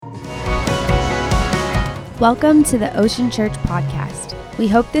Welcome to the Ocean Church podcast. We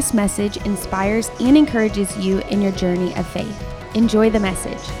hope this message inspires and encourages you in your journey of faith. Enjoy the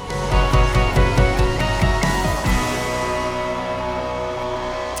message.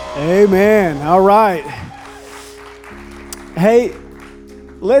 Amen. All right. Hey,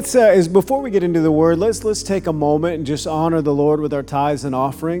 let's before we get into the word, let's take a moment and just honor the Lord with our tithes and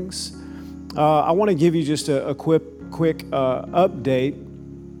offerings. I want to give you just a quick update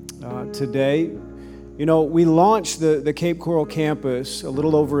today. You know, we launched the Cape Coral campus a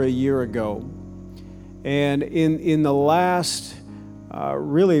little over a year ago. And in the last,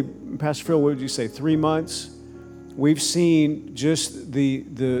 really, Pastor Phil, what would you say, 3 months? We've seen just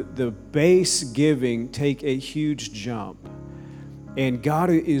the base giving take a huge jump. And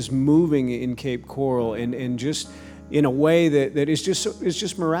God is moving in Cape Coral and just in a way that is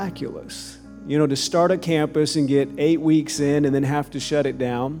just miraculous. You know, to start a campus and get 8 weeks in and then have to shut it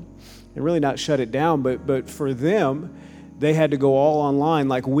down. And really not shut it down, but for them, they had to go all online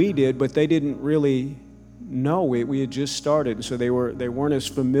like we did, but they didn't really know. We had just started, so they weren't as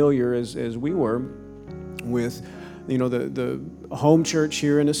familiar as we were with, you know, the home church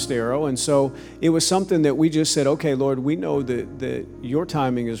here in Estero. And so it was something that we just said, okay, Lord, we know that your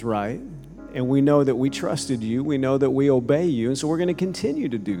timing is right, and we know that we trusted you, we know that we obey you, and so we're going to continue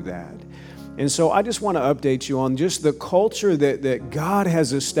to do that. And so I just want to update you on just the culture that God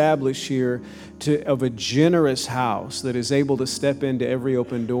has established here of a generous house that is able to step into every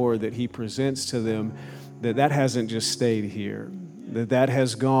open door that he presents to them, that hasn't just stayed here, that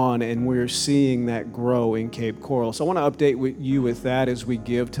has gone, and we're seeing that grow in Cape Coral. So I want to update you with that as we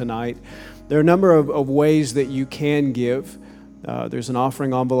give tonight. There are a number of ways that you can give. There's an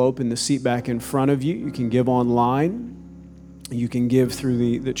offering envelope in the seat back in front of you. You can give online. You can give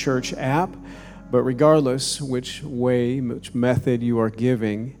through the church app, but regardless which method you are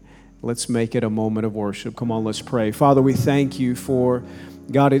giving, let's make it a moment of worship. Come on, let's pray. Father, we thank you for,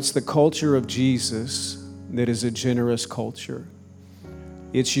 God, it's the culture of Jesus that is a generous culture.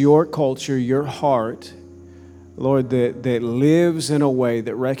 It's your culture, your heart, Lord, that lives in a way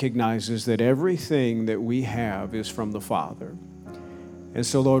that recognizes that everything that we have is from the Father. And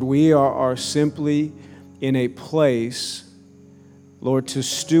so, Lord, we are simply in a place, Lord, to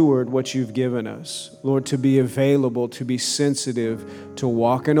steward what you've given us. Lord, to be available, to be sensitive, to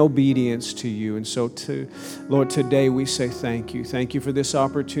walk in obedience to you. And so, Lord, today we say thank you. Thank you for this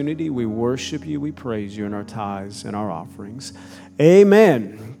opportunity. We worship you. We praise you in our tithes and our offerings.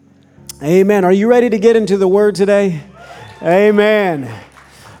 Amen. Amen. Are you ready to get into the word today? Amen.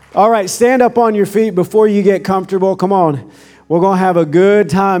 All right, stand up on your feet before you get comfortable. Come on. We're going to have a good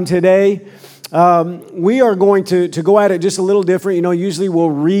time today. We are going to go at it just a little different. You know, usually we'll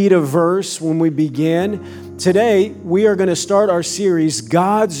read a verse when we begin. Today, we are going to start our series,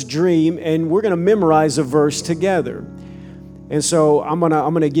 God's Dream, and we're going to memorize a verse together. And so I'm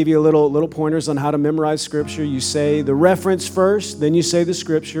gonna give you a little pointers on how to memorize Scripture. You say the reference first, then you say the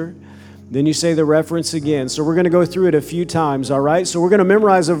Scripture, then you say the reference again. So we're going to go through it a few times, all right? So we're going to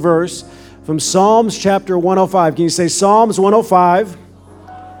memorize a verse from Psalms chapter 105. Can you say Psalms 105?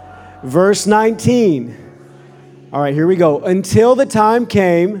 Verse 19. All right, here we go. Until the time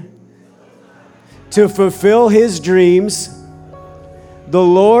came to fulfill his dreams, the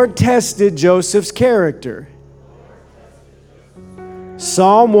Lord tested Joseph's character.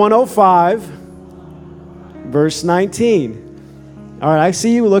 Psalm 105, verse 19. All right, I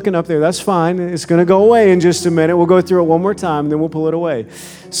see you looking up there. That's fine. It's going to go away in just a minute. We'll go through it one more time, and then we'll pull it away.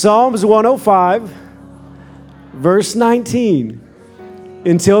 Psalms 105, verse 19.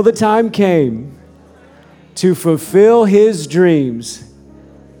 Until the time came to fulfill his dreams,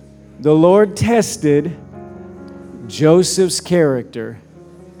 the Lord tested Joseph's character.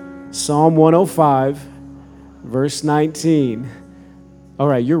 Psalm 105, verse 19. All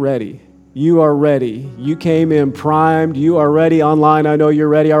right, you're ready. You are ready. You came in primed. You are ready online. I know you're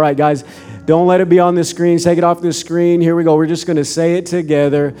ready. All right, guys, don't let it be on the screen. Take it off the screen. Here we go. We're just going to say it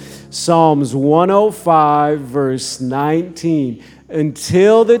together. Psalms 105, verse 19.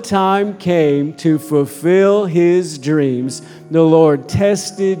 Until the time came to fulfill his dreams, the Lord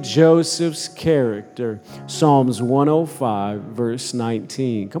tested Joseph's character. Psalms 105, verse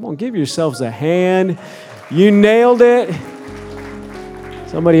 19. Come on, give yourselves a hand. You nailed it.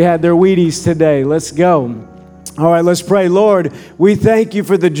 Somebody had their Wheaties today. Let's go. All right, let's pray. Lord, we thank you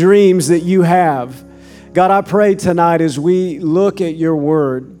for the dreams that you have. God, I pray tonight as we look at your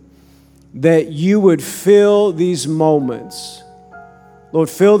word that you would fill these moments. Lord,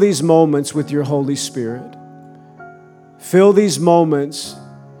 fill these moments with your Holy Spirit. Fill these moments,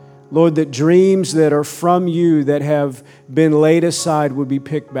 Lord, that dreams that are from you that have been laid aside would be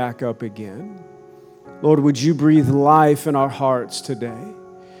picked back up again. Lord, would you breathe life in our hearts today?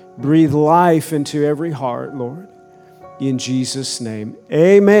 Breathe life into every heart, Lord. In Jesus' name,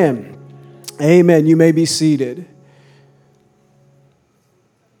 amen. Amen. You may be seated.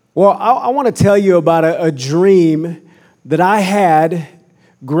 Well, I want to tell you about a dream that I had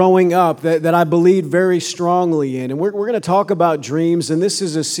growing up that I believed very strongly in. And we're going to talk about dreams, and this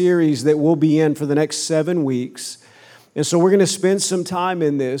is a series that we'll be in for the next 7 weeks. And so we're going to spend some time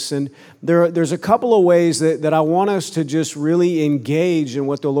in this. And there's a couple of ways that I want us to just really engage in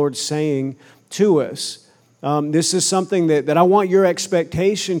what the Lord's saying to us. This is something that I want your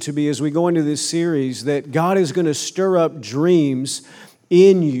expectation to be as we go into this series, that God is going to stir up dreams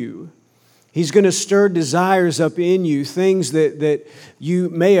in you. He's going to stir desires up in you, things that you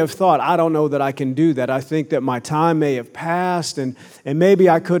may have thought, I don't know that I can do that. I think that my time may have passed, and maybe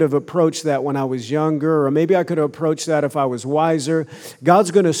I could have approached that when I was younger, or maybe I could have approached that if I was wiser.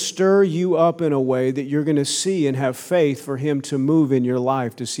 God's going to stir you up in a way that you're going to see and have faith for Him to move in your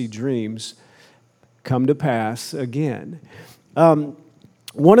life to see dreams come to pass again.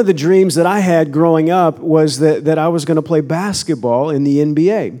 One of the dreams that I had growing up was that I was going to play basketball in the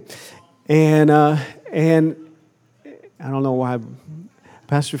NBA. And I don't know why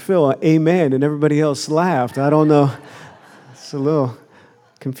Pastor Phil, amen, and everybody else laughed. I don't know. It's a little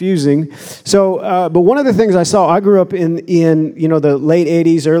confusing. So, but one of the things I saw, I grew up in the late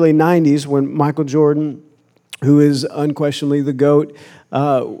 80s, early 90s when Michael Jordan, who is unquestionably the GOAT,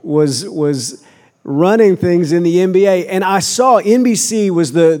 was running things in the NBA. And I saw NBC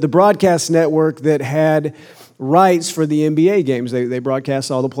was the broadcast network that had rights for the NBA games. They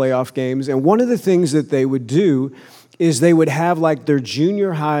broadcast all the playoff games. And one of the things that they would do is they would have like their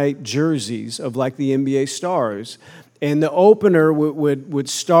junior high jerseys of like the NBA stars. And the opener would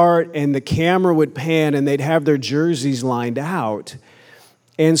start and the camera would pan and they'd have their jerseys lined out.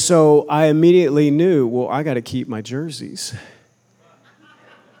 And so I immediately knew, well, I got to keep my jerseys.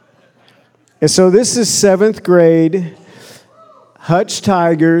 And so this is 7th grade, Hutch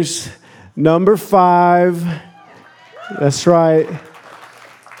Tigers, number 5. That's right.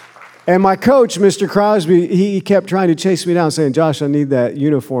 And my coach, Mr. Crosby, he kept trying to chase me down saying, Josh, I need that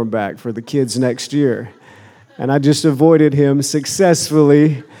uniform back for the kids next year. And I just avoided him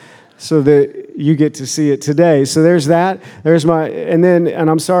successfully so that you get to see it today. So there's that. There's and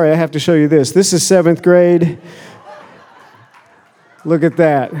I'm sorry, I have to show you this. This is 7th grade. Look at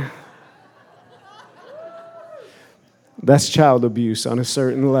that. That's child abuse on a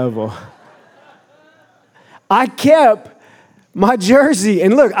certain level. I kept my jersey,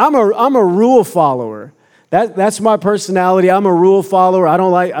 and look, I'm a rule follower. That's my personality. I'm a rule follower. I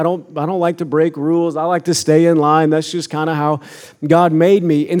don't like to break rules. I like to stay in line. That's just kind of how God made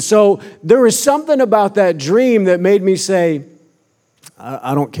me. And so there was something about that dream that made me say,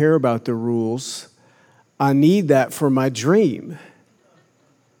 I don't care about the rules. I need that for my dream.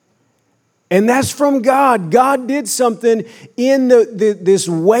 And that's from God. God did something in this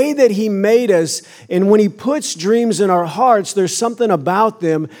way that He made us. And when He puts dreams in our hearts, there's something about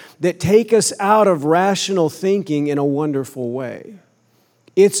them that take us out of rational thinking in a wonderful way.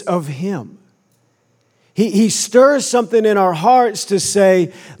 It's of Him. He stirs something in our hearts to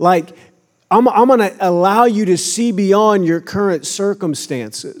say, like, I'm going to allow you to see beyond your current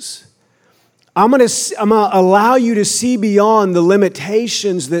circumstances. I'm going to allow you to see beyond the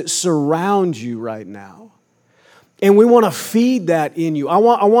limitations that surround you right now. And we want to feed that in you. I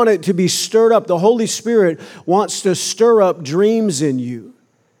want it to be stirred up. The Holy Spirit wants to stir up dreams in you.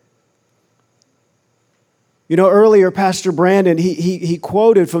 You know, earlier, Pastor Brandon, he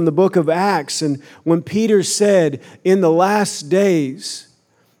quoted from the book of Acts, and when Peter said, in the last days,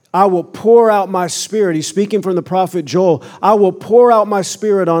 I will pour out my Spirit. He's speaking from the prophet Joel. I will pour out my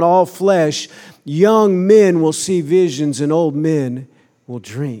Spirit on all flesh. Young men will see visions and old men will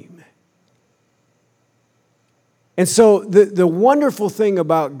dream. And so the wonderful thing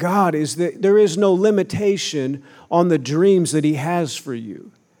about God is that there is no limitation on the dreams that He has for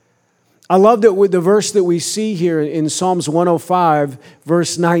you. I love that with the verse that we see here in Psalms 105,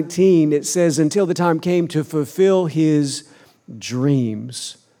 verse 19, it says, until the time came to fulfill His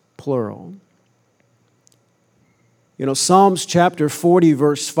dreams. Plural. You know, Psalms chapter 40,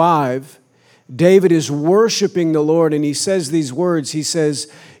 verse 5, David is worshiping the Lord, and he says these words. He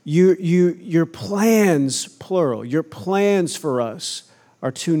says, your plans, plural, your plans for us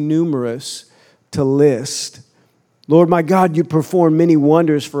are too numerous to list. Lord, my God, you perform many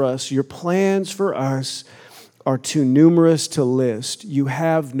wonders for us. Your plans for us are too numerous to list. You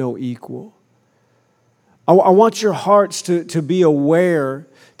have no equal. I want your hearts to be aware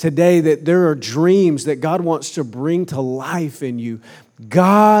today that there are dreams that God wants to bring to life in you.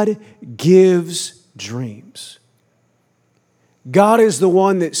 God gives dreams. God is the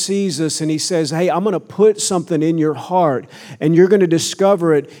one that sees us and He says, hey, I'm going to put something in your heart and you're going to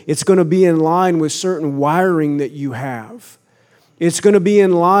discover it. It's going to be in line with certain wiring that you have. It's going to be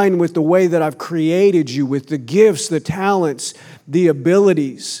in line with the way that I've created you, with the gifts, the talents, the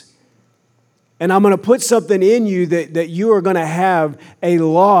abilities. And I'm going to put something in you that you are going to have a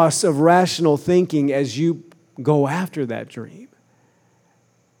loss of rational thinking as you go after that dream.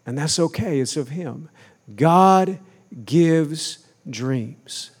 And that's okay. It's of Him. God gives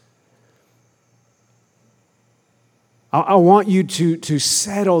dreams. I want you to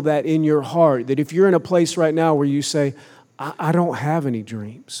settle that in your heart, that if you're in a place right now where you say, I don't have any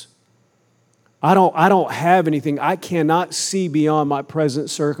dreams. I don't have anything. I cannot see beyond my present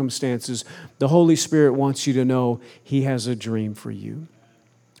circumstances. The Holy Spirit wants you to know He has a dream for you.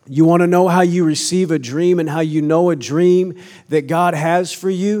 You want to know how you receive a dream and how you know a dream that God has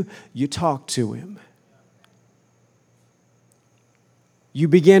for you? You talk to Him. You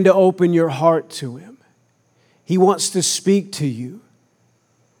begin to open your heart to Him. He wants to speak to you.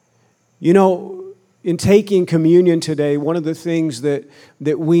 You know, in taking communion today, one of the things that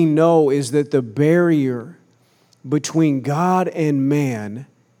we know is that the barrier between God and man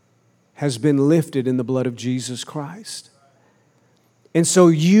has been lifted in the blood of Jesus Christ. And so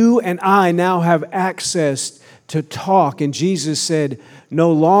you and I now have access to talk. And Jesus said,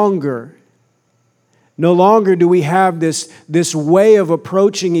 no longer do we have this way of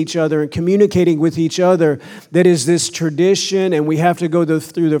approaching each other and communicating with each other that is this tradition, and we have to go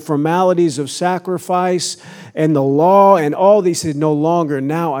through the formalities of sacrifice and the law and all these. He said, no longer.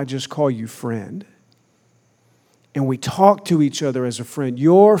 Now I just call you friend. And we talk to each other as a friend.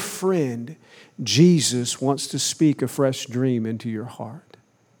 Your friend, Jesus, wants to speak a fresh dream into your heart.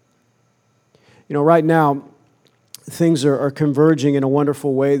 You know, right now, things are converging in a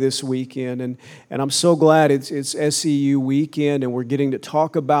wonderful way this weekend, and I'm so glad it's SEU weekend, and we're getting to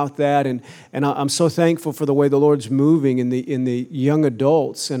talk about that, and I'm so thankful for the way the Lord's moving in the young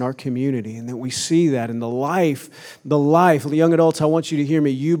adults in our community, and that we see that in the life. The young adults, I want you to hear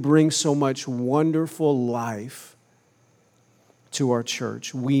me. You bring so much wonderful life to our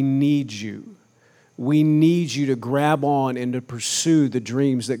church. We need you. We need you to grab on and to pursue the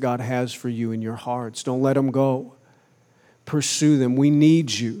dreams that God has for you in your hearts. Don't let them go. Pursue them. We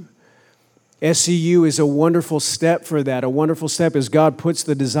need you. SEU is a wonderful step for that. A wonderful step as God puts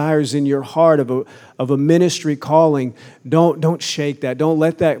the desires in your heart of a ministry calling. Don't shake that. Don't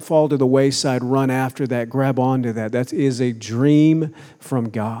let that fall to the wayside. Run after that. Grab onto that. That is a dream from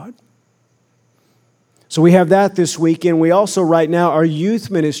God. So we have that this weekend. We also, right now, our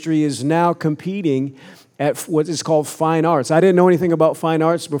youth ministry is now competing at what is called fine arts. I didn't know anything about fine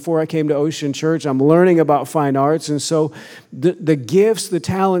arts before I came to Ocean Church. I'm learning about fine arts. And so the gifts, the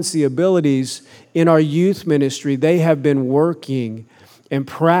talents, the abilities in our youth ministry, they have been working and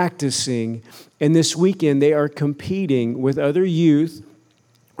practicing. And this weekend, they are competing with other youth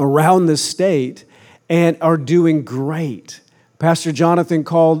around the state and are doing great. Pastor Jonathan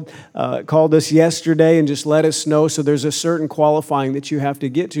called us yesterday and just let us know. So there's a certain qualifying that you have to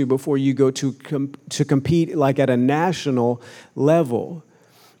get to before you go to compete like at a national level.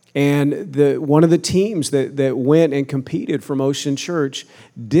 And one of the teams that went and competed from Ocean Church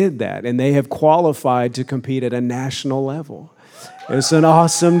did that, and they have qualified to compete at a national level. It's an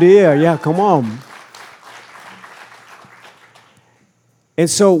awesome deal. Yeah, come on. And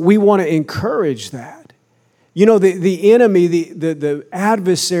so we want to encourage that. You know, the enemy, the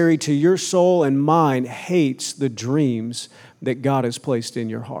adversary to your soul and mine hates the dreams that God has placed in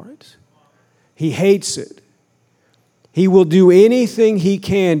your heart. He hates it. He will do anything he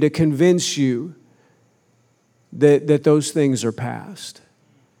can to convince you that those things are past.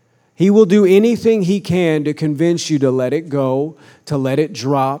 He will do anything he can to convince you to let it go, to let it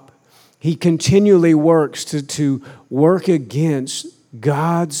drop. He continually works to work against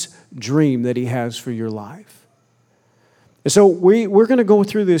God's dream that he has for your life. So we're going to go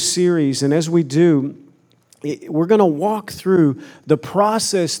through this series, and as we do, we're going to walk through the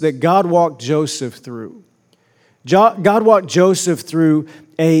process that God walked Joseph through. God walked Joseph through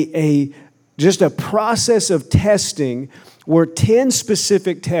just a process of testing where 10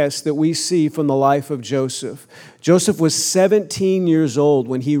 specific tests that we see from the life of Joseph. Joseph was 17 years old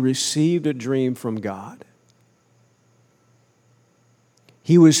when he received a dream from God.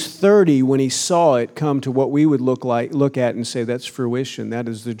 He was 30 when he saw it come to what we would look at and say, that's fruition. That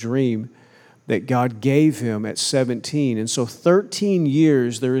is the dream that God gave him at 17. And so 13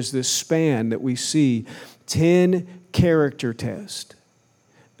 years, there is this span that we see, 10 character tests.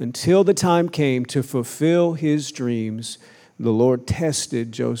 Until the time came to fulfill his dreams, the Lord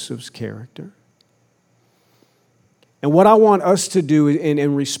tested Joseph's character. And what I want us to do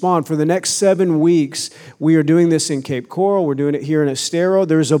and respond, for the next 7 weeks, we are doing this in Cape Coral. We're doing it here in Estero.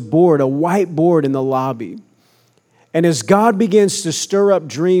 There's a white board in the lobby. And as God begins to stir up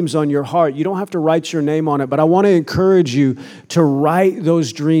dreams on your heart, you don't have to write your name on it, but I want to encourage you to write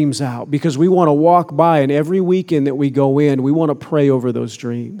those dreams out, because we want to walk by, and every weekend that we go in, we want to pray over those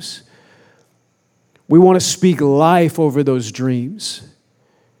dreams. We want to speak life over those dreams.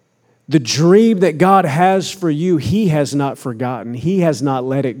 The dream that God has for you, He has not forgotten. He has not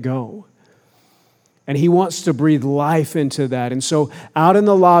let it go. And He wants to breathe life into that. And so out in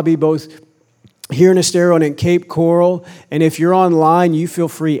the lobby, both here in Estero and in Cape Coral, and if you're online, you feel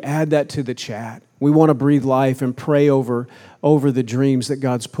free, add that to the chat. We want to breathe life and pray over the dreams that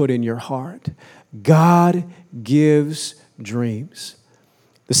God's put in your heart. God gives dreams.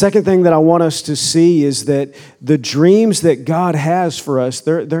 The second thing that I want us to see is that the dreams that God has for us,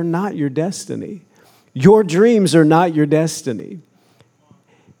 they're not your destiny. Your dreams are not your destiny.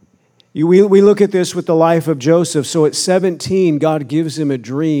 We look at this with the life of Joseph. So at 17, God gives him a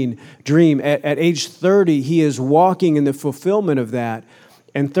dream. At age 30, he is walking in the fulfillment of that.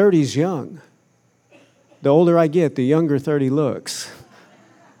 And 30 is young. The older I get, the younger 30 looks.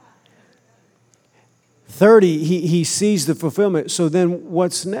 30, he sees the fulfillment. So then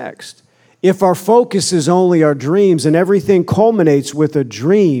what's next? If our focus is only our dreams and everything culminates with a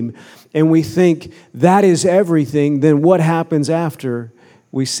dream and we think that is everything, then what happens after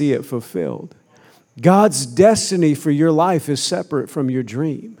we see it fulfilled? God's destiny for your life is separate from your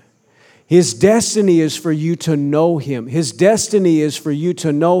dream. His destiny is for you to know Him. His destiny is for you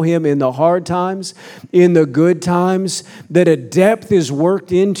to know Him in the hard times, in the good times, that a depth is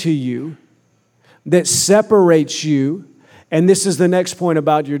worked into you that separates you. And this is the next point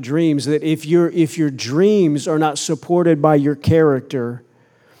about your dreams, that if your dreams are not supported by your character,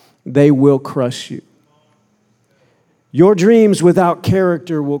 they will crush you. Your dreams without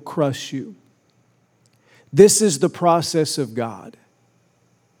character will crush you. This is the process of God.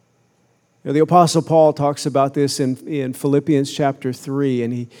 The Apostle Paul talks about this in Philippians chapter 3,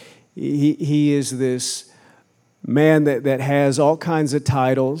 and he is this man that has all kinds of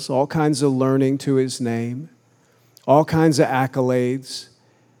titles, all kinds of learning to his name, all kinds of accolades.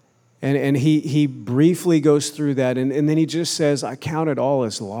 And he briefly goes through that, and then he just says, I count it all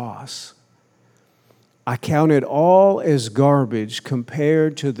as loss. I count it all as garbage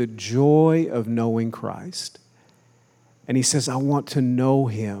compared to the joy of knowing Christ. And he says, I want to know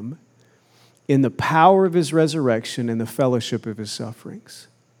Him in the power of His resurrection and the fellowship of His sufferings.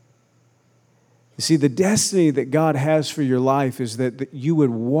 You see, the destiny that God has for your life is that you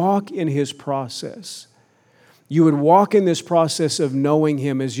would walk in His process. You would walk in this process of knowing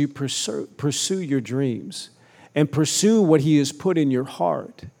Him as you pursue your dreams and pursue what He has put in your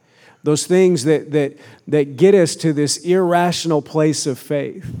heart. Those things that get us to this irrational place of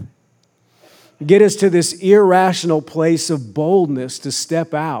faith. Get us to this irrational place of boldness to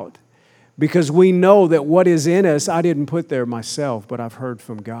step out. Because we know that what is in us, I didn't put there myself, but I've heard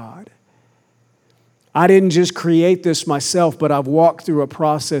from God. I didn't just create this myself, but I've walked through a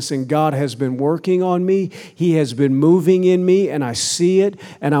process and God has been working on me. He has been moving in me and I see it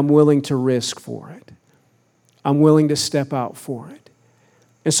and I'm willing to risk for it. I'm willing to step out for it.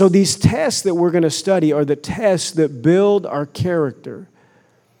 And so these tests that we're going to study are the tests that build our character.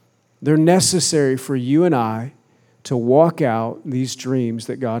 They're necessary for you and I to walk out these dreams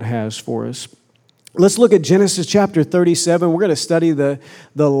that God has for us. Let's look at Genesis chapter 37. We're going to study the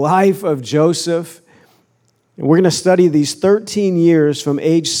life of Joseph. And we're going to study these 13 years from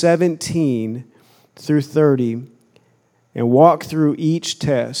age 17 through 30 and walk through each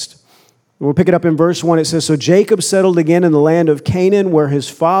test. We'll pick it up in verse 1. It says, So Jacob settled again in the land of Canaan, where his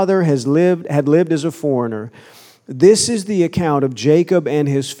father had lived as a foreigner. This is the account of Jacob and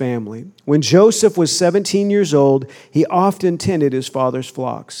his family. When Joseph was 17 years old, he often tended his father's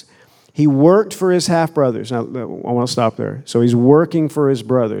flocks. He worked for his half-brothers. Now, I want to stop there. So he's working for his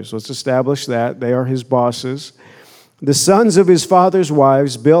brothers. Let's establish that. They are his bosses. The sons of his father's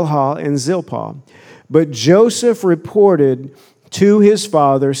wives, Bilhah and Zilpah. But Joseph reported to his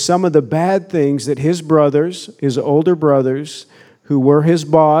father some of the bad things that his brothers, his older brothers, who were his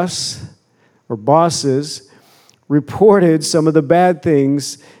boss or bosses, reported some of the bad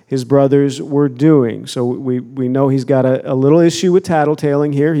things his brothers were doing. So we know he's got a little issue with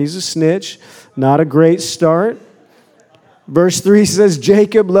tattletaling here. He's a snitch. Not a great start. Verse 3 says,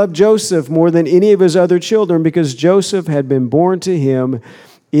 Jacob loved Joseph more than any of his other children because Joseph had been born to him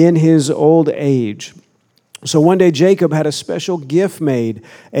in his old age. So one day Jacob had a special gift made,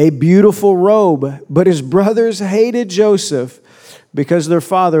 a beautiful robe, but his brothers hated Joseph because their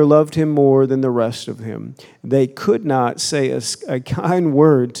father loved him more than the rest of him. They could not say a kind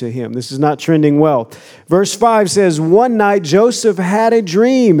word to him. This is not trending well. Verse 5 says, one night Joseph had a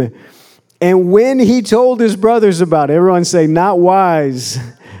dream, and when he told his brothers about it, everyone say, not wise.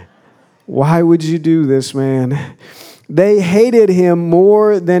 Why would you do this, man? They hated him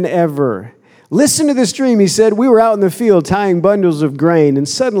more than ever. Listen to this dream. He said, we were out in the field tying bundles of grain, and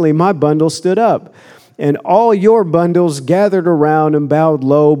suddenly my bundle stood up. And all your bundles gathered around and bowed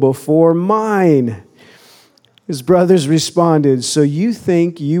low before mine. His brothers responded, so you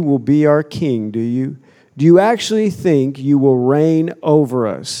think you will be our king, do you? Do you actually think you will reign over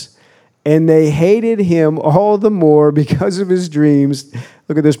us? And they hated him all the more because of his dreams.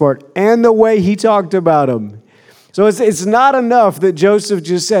 Look at this part. And the way he talked about them. So it's not enough that Joseph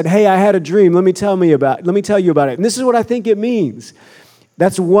just said, hey, I had a dream. Let me tell you about it. And this is what I think it means.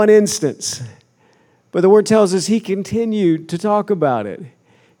 That's one instance. But the word tells us he continued to talk about it.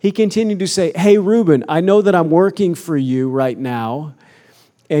 He continued to say, hey, Reuben, I know that I'm working for you right now,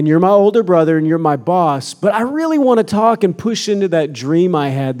 and you're my older brother and you're my boss, but I really want to talk and push into that dream I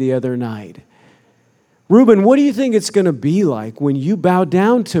had the other night. Reuben, what do you think it's going to be like when you bow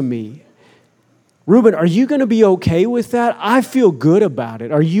down to me? Reuben, are you going to be okay with that? I feel good about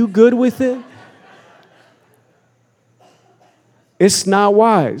it. Are you good with it? It's not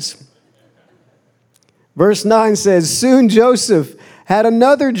wise. Verse 9 says, soon Joseph had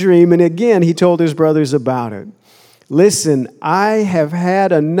another dream, and again he told his brothers about it. Listen, I have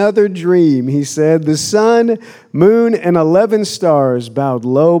had another dream, he said. The sun, moon, and 11 stars bowed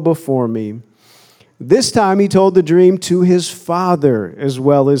low before me. This time he told the dream to his father as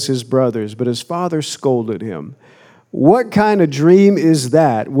well as his brothers, but his father scolded him. What kind of dream is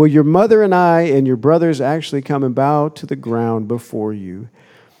that? Will your mother and I and your brothers actually come and bow to the ground before you?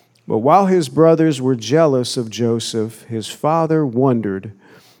 But while his brothers were jealous of Joseph, his father wondered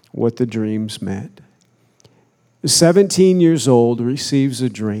what the dreams meant. 17 years old, receives a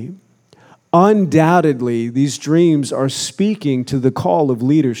dream. Undoubtedly, these dreams are speaking to the call of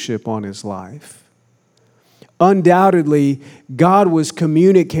leadership on his life. Undoubtedly, God was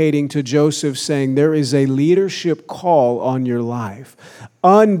communicating to Joseph saying, there is a leadership call on your life.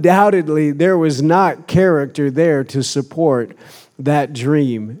 Undoubtedly, there was not character there to support that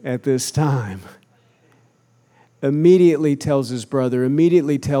dream at this time. Immediately tells his brother,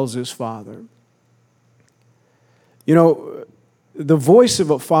 immediately tells his father. You know, the voice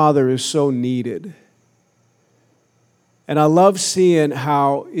of a father is so needed. And I love seeing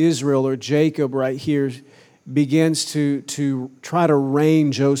how Israel or Jacob right here begins to try to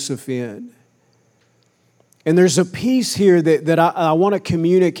rein Joseph in. And there's a piece here that I want to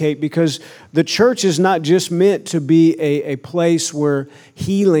communicate, because the church is not just meant to be a place where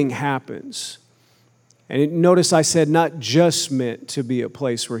healing happens. And notice I said not just meant to be a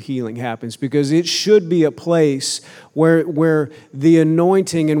place where healing happens, because it should be a place where the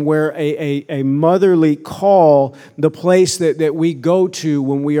anointing and where a motherly call, the place that we go to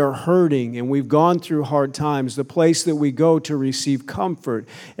when we are hurting and we've gone through hard times, the place that we go to receive comfort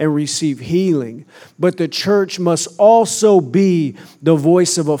and receive healing. But the church must also be the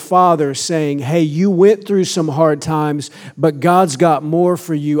voice of a father saying, hey, you went through some hard times, but God's got more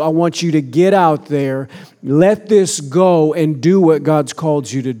for you. I want you to get out there, let this go, and do what God's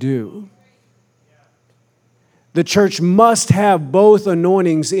called you to do. The church must have both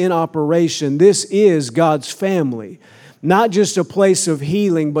anointings in operation. This is God's family, not just a place of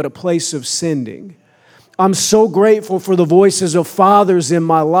healing, but a place of sending. I'm so grateful for the voices of fathers in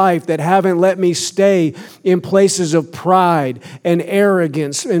my life that haven't let me stay in places of pride and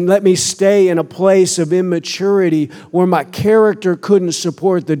arrogance and let me stay in a place of immaturity where my character couldn't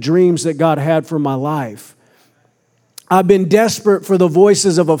support the dreams that God had for my life. I've been desperate for the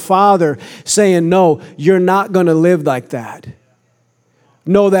voices of a father saying, no, you're not going to live like that.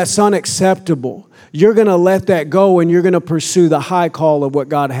 No, that's unacceptable. You're going to let that go and you're going to pursue the high call of what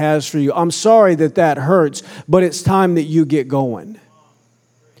God has for you. I'm sorry that hurts, but it's time that you get going.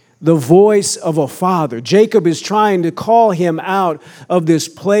 The voice of a father. Jacob is trying to call him out of this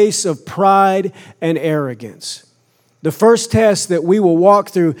place of pride and arrogance. The first test that we will walk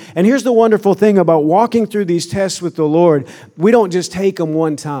through, and here's the wonderful thing about walking through these tests with the Lord, we don't just take them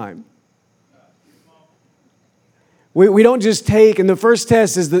one time. We don't just take, and the first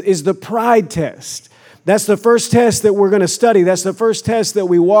test is the pride test. That's the first test that we're going to study. That's the first test that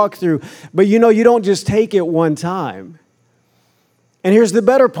we walk through. But you don't just take it one time. And here's the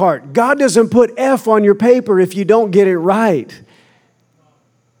better part. God doesn't put F on your paper if you don't get it right.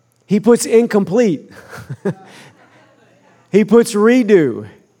 He puts incomplete. He puts redo.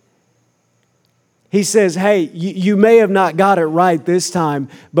 He says, hey, you may have not got it right this time,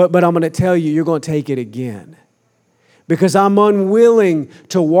 but I'm going to tell you, you're going to take it again. Because I'm unwilling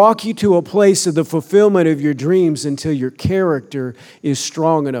to walk you to a place of the fulfillment of your dreams until your character is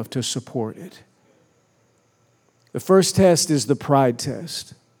strong enough to support it. The first test is the pride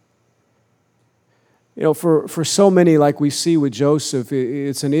test. You know, for so many, like we see with Joseph,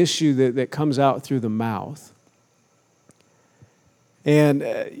 it's an issue that comes out through the mouth. And,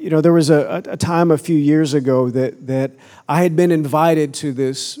 you know, there was a time a few years ago that I had been invited to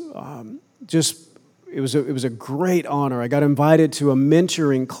this, it was a great honor. I got invited to a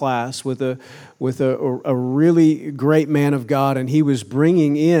mentoring class with a really great man of God, and he was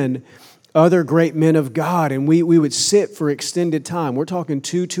bringing in other great men of God, and we would sit for extended time. We're talking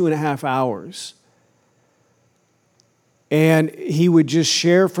 2.5 hours. And he would just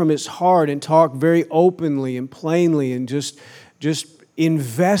share from his heart and talk very openly and plainly and just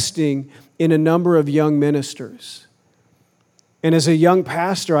investing in a number of young ministers. And as a young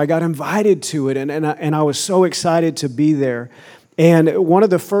pastor, I got invited to it, and I was so excited to be there. And one of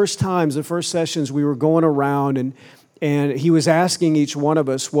the first sessions, we were going around, and he was asking each one of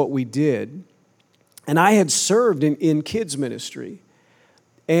us what we did. And I had served in kids ministry.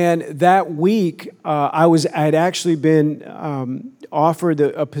 And that week, I had actually been offered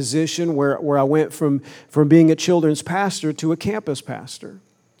a position where I went from being a children's pastor to a campus pastor.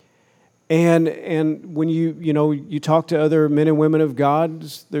 And when you talk to other men and women of God,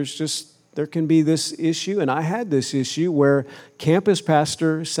 there can be this issue, and I had this issue where campus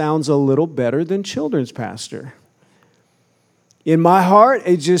pastor sounds a little better than children's pastor. In my heart,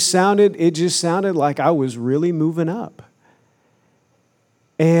 it just sounded like I was really moving up.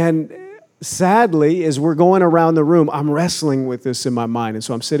 And sadly, as we're going around the room, I'm wrestling with this in my mind. And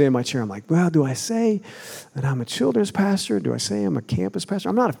so I'm sitting in my chair. I'm like, well, do I say that I'm a children's pastor? Do I say I'm a campus pastor?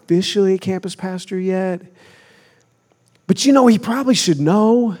 I'm not officially a campus pastor yet. But he probably should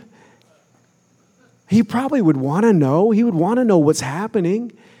know. He probably would want to know. He would want to know what's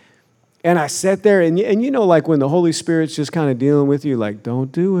happening. And I sat there, and like when the Holy Spirit's just kind of dealing with you, like,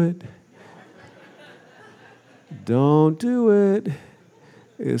 don't do it. Don't do it.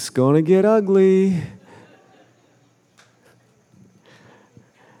 It's going to get ugly.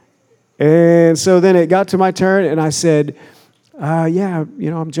 And so then it got to my turn, and I said,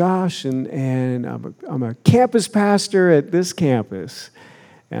 I'm Josh, and I'm a campus pastor at this campus.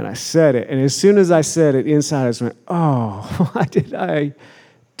 And I said it, and as soon as I said it, inside I just went, oh, why did I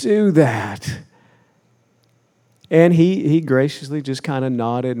do that? And he graciously just kind of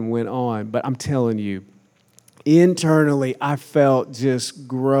nodded and went on. But I'm telling you, internally, I felt just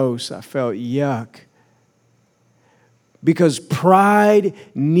gross. I felt yuck. Because pride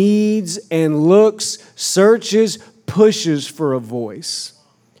needs and looks, searches, pushes for a voice.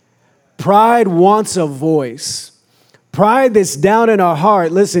 Pride wants a voice. Pride that's down in our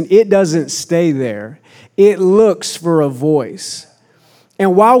heart, listen, it doesn't stay there. It looks for a voice.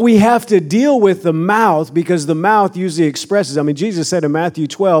 And while we have to deal with the mouth, because the mouth usually expresses, Jesus said in Matthew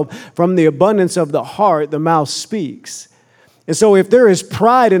 12, from the abundance of the heart, the mouth speaks. And so if there is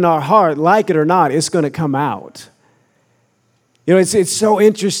pride in our heart, like it or not, it's going to come out. It's so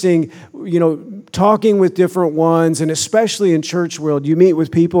interesting, talking with different ones, and especially in church world, you meet with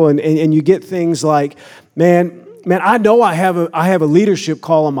people and you get things like, man, I know I have a leadership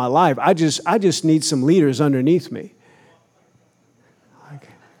call on my life. I just need some leaders underneath me.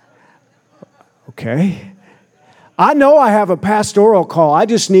 Okay. I know I have a pastoral call. I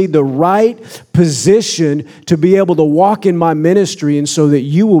just need the right position to be able to walk in my ministry, and so that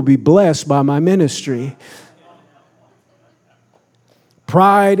you will be blessed by my ministry.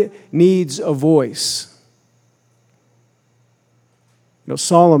 Pride needs a voice.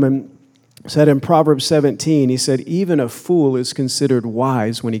 Solomon said in Proverbs 17, he said, even a fool is considered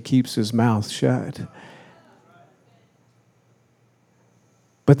wise when he keeps his mouth shut.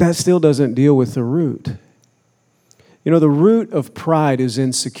 But that still doesn't deal with the root. The root of pride is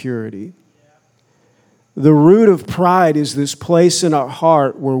insecurity. The root of pride is this place in our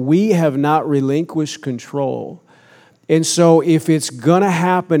heart where we have not relinquished control. And so if it's going to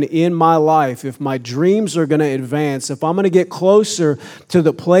happen in my life, if my dreams are going to advance, if I'm going to get closer to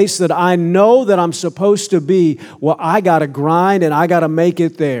the place that I know that I'm supposed to be, well, I got to grind and I got to make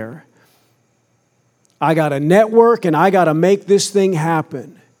it there. I got to network and I got to make this thing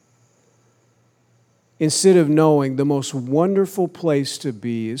happen. Instead of knowing the most wonderful place to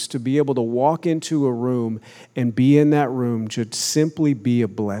be is to be able to walk into a room and be in that room, just simply be a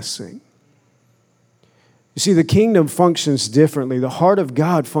blessing. You see, the kingdom functions differently. The heart of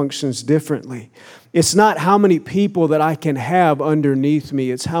God functions differently. It's not how many people that I can have underneath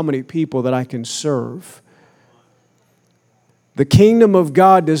me. It's how many people that I can serve. The kingdom of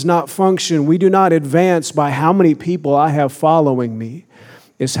God does not function. We do not advance by how many people I have following me.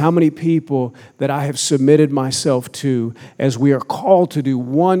 It's how many people that I have submitted myself to as we are called to do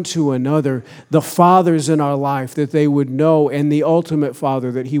one to another. The fathers in our life that they would know, and the ultimate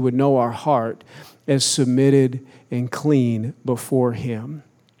Father that He would know our heart as submitted and clean before Him.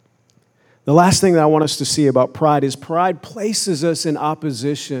 The last thing that I want us to see about pride is pride places us in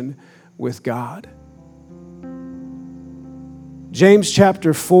opposition with God. James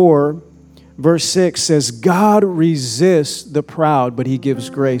chapter 4, verse 6 says, God resists the proud, but He gives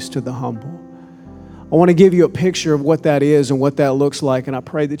grace to the humble. I want to give you a picture of what that is and what that looks like, and I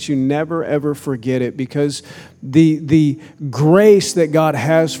pray that you never, ever forget it, because the grace that God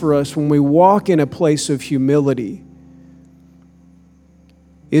has for us when we walk in a place of humility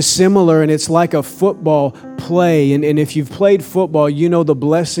is similar, and it's like a football play. And if you've played football, you know the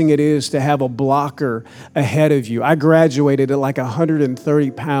blessing it is to have a blocker ahead of you. I graduated at like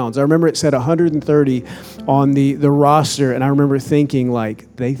 130 pounds. I remember it said 130 on the roster, and I remember thinking,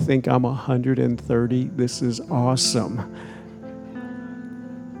 like, they think I'm 130? This is awesome.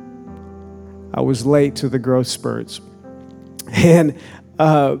 I was late to the growth spurts. And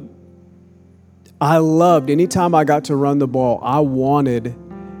I loved, anytime I got to run the ball, I wanted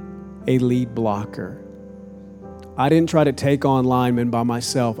a lead blocker. I didn't try to take on linemen by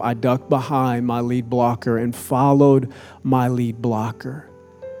myself. I ducked behind my lead blocker and followed my lead blocker.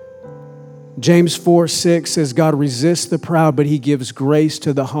 James 4:6 says, God resists the proud, but He gives grace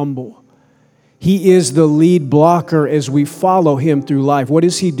to the humble. He is the lead blocker as we follow Him through life. What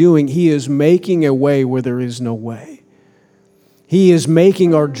is He doing? He is making a way where there is no way. He is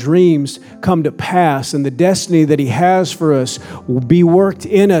making our dreams come to pass, and the destiny that He has for us will be worked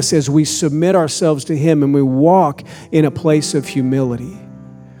in us as we submit ourselves to Him and we walk in a place of humility.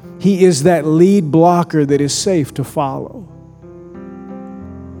 He is that lead blocker that is safe to follow.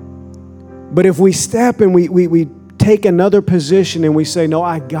 But if we step and we take another position and we say, no,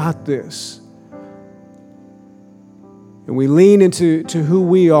 I got this, and we lean into who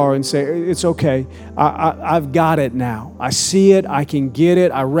we are and say, it's okay, I've got it now. I see it, I can get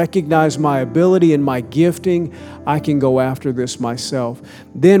it, I recognize my ability and my gifting, I can go after this myself.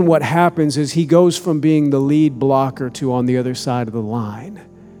 Then what happens is he goes from being the lead blocker to on the other side of the line.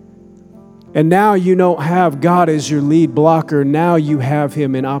 And now you don't have God as your lead blocker, now you have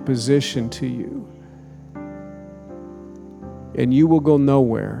Him in opposition to you. And you will go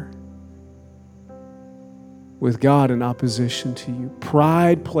nowhere with God in opposition to you.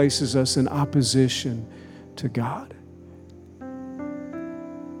 Pride places us in opposition to God.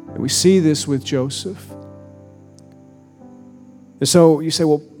 And we see this with Joseph. And so you say,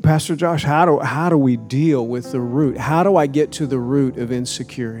 well, Pastor Josh, how do we deal with the root? How do I get to the root of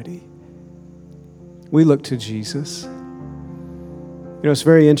insecurity? We look to Jesus. You know, it's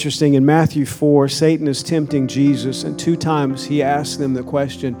very interesting. In Matthew 4, Satan is tempting Jesus, and 2 times he asks them the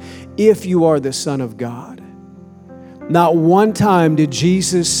question, if you are the Son of God. Not one time did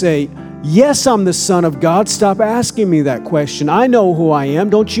Jesus say, yes, I'm the Son of God. Stop asking me that question. I know who I am.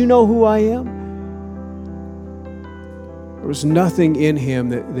 Don't you know who I am? There was nothing in him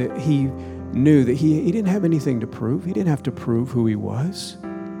that he knew, that he didn't have anything to prove. He didn't have to prove who he was.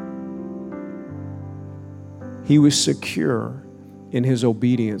 He was secure in his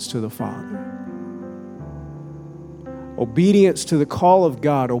obedience to the Father. Obedience to the call of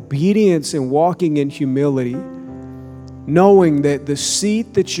God, obedience in walking in humility, knowing that the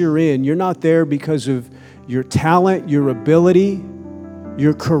seat that you're in, you're not there because of your talent, your ability,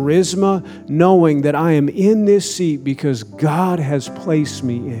 your charisma, knowing that I am in this seat because God has placed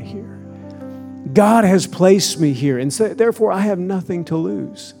me in here. God has placed me here, and so therefore I have nothing to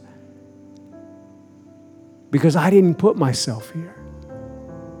lose because I didn't put myself here.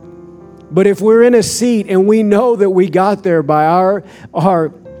 But if we're in a seat and we know that we got there by our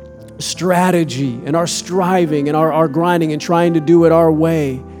strategy and our striving and our grinding and trying to do it our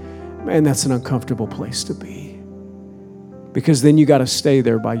way, man, that's an uncomfortable place to be. Because then you got to stay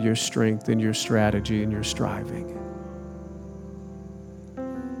there by your strength and your strategy and your striving.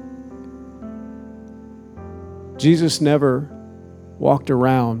 Jesus never walked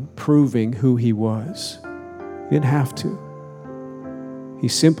around proving who He was. He didn't have to. He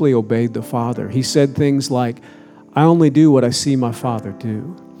simply obeyed the Father. He said things like, I only do what I see my Father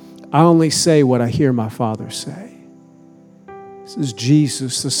do. I only say what I hear my Father say. This is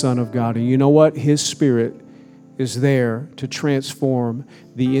Jesus, the Son of God. And you know what? His Spirit is there to transform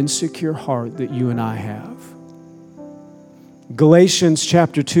the insecure heart that you and I have. Galatians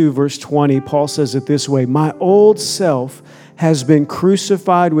chapter 2, verse 20, Paul says it this way, "My old self has been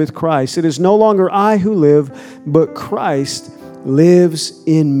crucified with Christ. It is no longer I who live, but Christ lives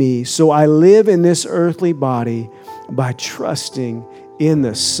in me. So I live in this earthly body by trusting in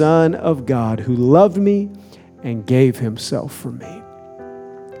the Son of God who loved me and gave himself for me."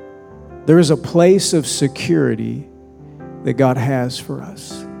 There is a place of security that God has for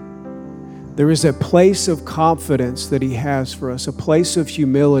us. There is a place of confidence that he has for us, a place of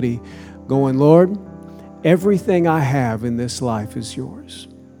humility, going, "Lord, everything I have in this life is yours.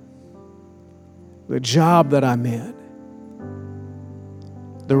 The job that I'm in,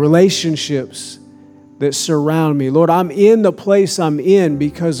 the relationships that surround me. Lord, I'm in the place I'm in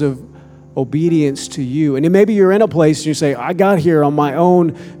because of obedience to you." And maybe you're in a place and you say, "I got here on my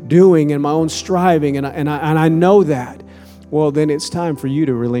own doing and my own striving, and I know that." Well, then it's time for you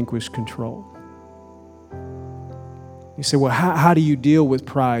to relinquish control. You say, "Well, how do you deal with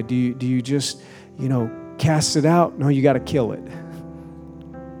pride? Do you just, cast it out?" No, you got to kill it.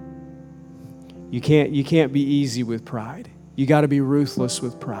 You can't be easy with pride. You got to be ruthless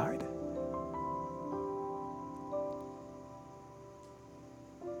with pride.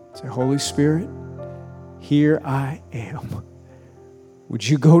 Say, "Holy Spirit, here I am. Would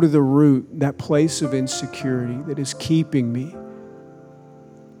you go to the root, that place of insecurity that is keeping me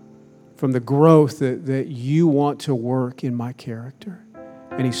from the growth that you want to work in my character?"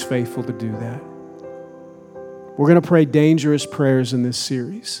 And he's faithful to do that. We're going to pray dangerous prayers in this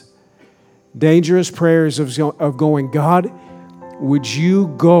series. Dangerous prayers of going, "God, would you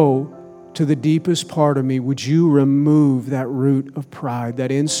go to the deepest part of me? Would you remove that root of pride,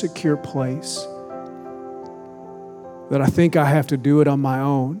 that insecure place that I think I have to do it on my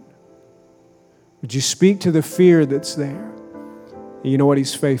own? Would you speak to the fear that's there?" And you know what?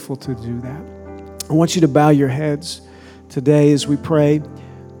 He's faithful to do that. I want you to bow your heads today as we pray.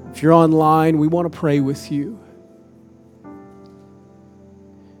 If you're online, we want to pray with you.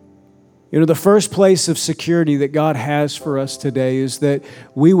 The first place of security that God has for us today is that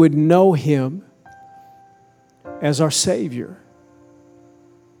we would know him as our Savior.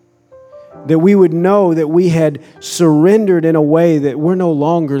 That we would know that we had surrendered in a way that we're no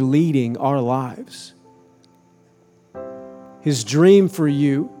longer leading our lives. His dream for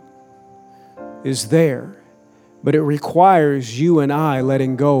you is there, but it requires you and I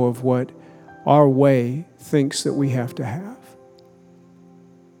letting go of what our way thinks that we have to have.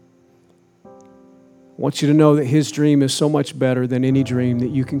 I want you to know that his dream is so much better than any dream that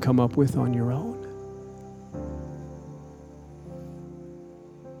you can come up with on your own.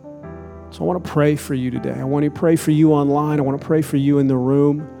 So I want to pray for you today. I want to pray for you online. I want to pray for you in the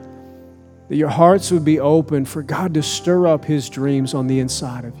room, that your hearts would be open for God to stir up his dreams on the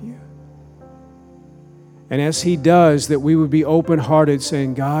inside of you. And as he does, that we would be open-hearted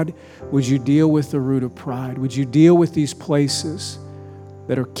saying, "God, would you deal with the root of pride? Would you deal with these places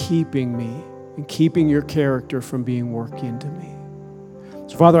that are keeping me and keeping your character from being worked into me?"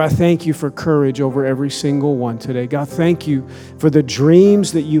 So, Father, I thank you for courage over every single one today. God, thank you for the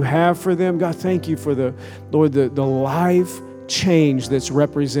dreams that you have for them. God, thank you for the life change that's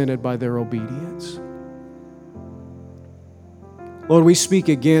represented by their obedience. Lord, we speak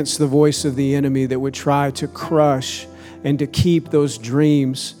against the voice of the enemy that would try to crush and to keep those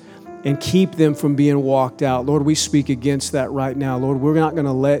dreams and keep them from being walked out. Lord, we speak against that right now. Lord, we're not going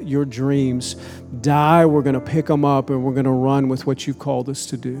to let your dreams die. We're going to pick them up and we're going to run with what you've called us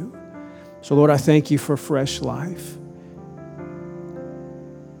to do. So, Lord, I thank you for fresh life.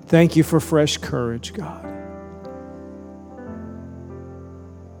 Thank you for fresh courage, God.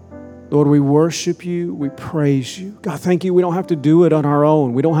 Lord, we worship you. We praise you. God, thank you. We don't have to do it on our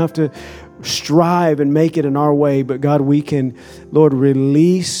own. We don't have to strive and make it in our way. But God, we can, Lord,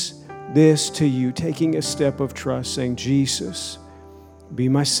 release this to you, taking a step of trust, saying, "Jesus, be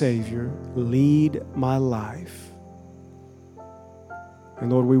my Savior. Lead my life."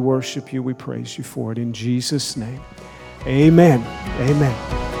 And Lord, we worship you. We praise you for it. In Jesus' name, amen. Amen.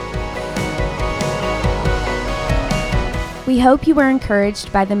 We hope you were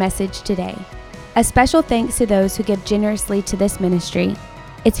encouraged by the message today. A special thanks to those who give generously to this ministry.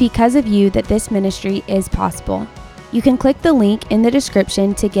 It's because of you that this ministry is possible. You can click the link in the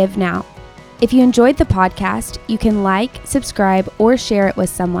description to give now. If you enjoyed the podcast, you can like, subscribe, or share it with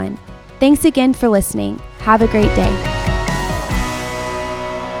someone. Thanks again for listening. Have a great day.